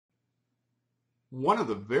One of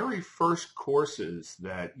the very first courses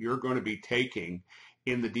that you're going to be taking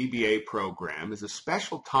in the DBA program is a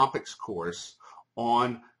special topics course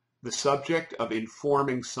on the subject of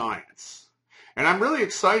informing science. And I'm really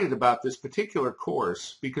excited about this particular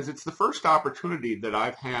course because it's the first opportunity that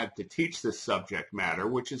I've had to teach this subject matter,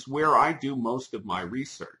 which is where I do most of my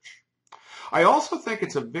research. I also think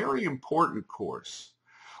it's a very important course.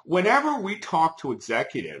 Whenever we talk to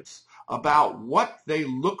executives about what they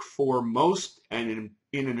look for most in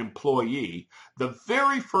an employee, the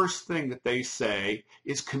very first thing that they say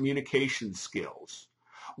is communication skills.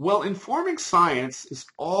 Well, informing science is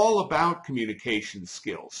all about communication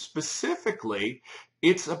skills. Specifically,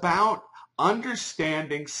 it's about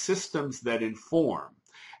understanding systems that inform.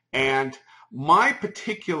 And my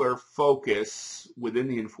particular focus within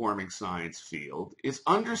the informing science field is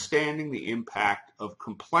understanding the impact of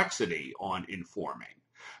complexity on informing.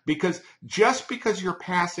 Because just because you're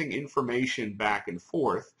passing information back and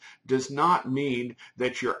forth does not mean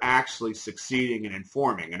that you're actually succeeding in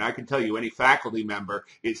informing. And I can tell you any faculty member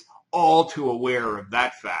is all too aware of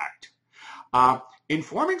that fact.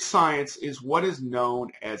 Informing science is what is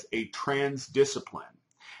known as a transdiscipline.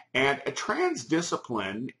 And a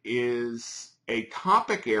transdiscipline is a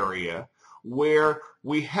topic area where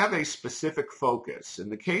we have a specific focus. In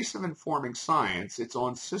the case of informing science, it's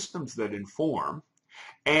on systems that inform,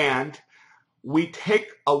 and we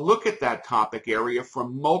take a look at that topic area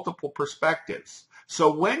from multiple perspectives.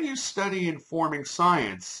 So when you study informing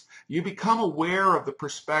science, you become aware of the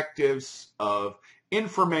perspectives of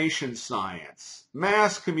information science,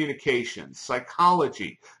 mass communication,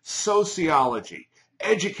 psychology, sociology.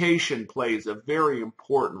 Education plays a very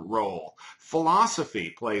important role.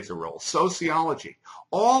 Philosophy plays a role. Sociology.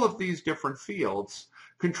 All of these different fields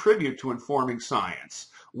contribute to informing science,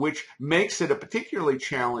 which makes it a particularly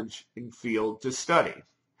challenging field to study.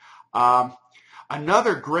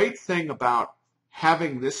 Another great thing about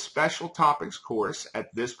having this special topics course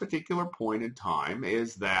at this particular point in time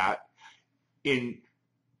is that in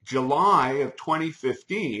July of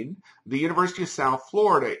 2015, the University of South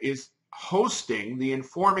Florida is hosting the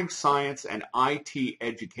Informing Science and IT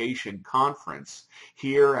Education Conference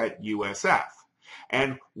here at USF.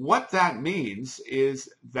 And what that means is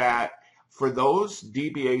that for those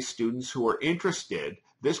DBA students who are interested,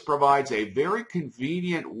 this provides a very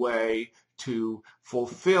convenient way to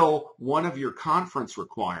fulfill one of your conference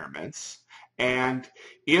requirements. And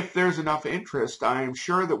if there's enough interest, I am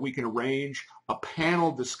sure that we can arrange a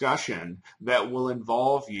panel discussion that will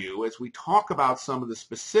involve you as we talk about some of the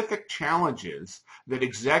specific challenges that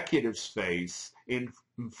executives face in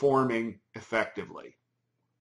informing effectively.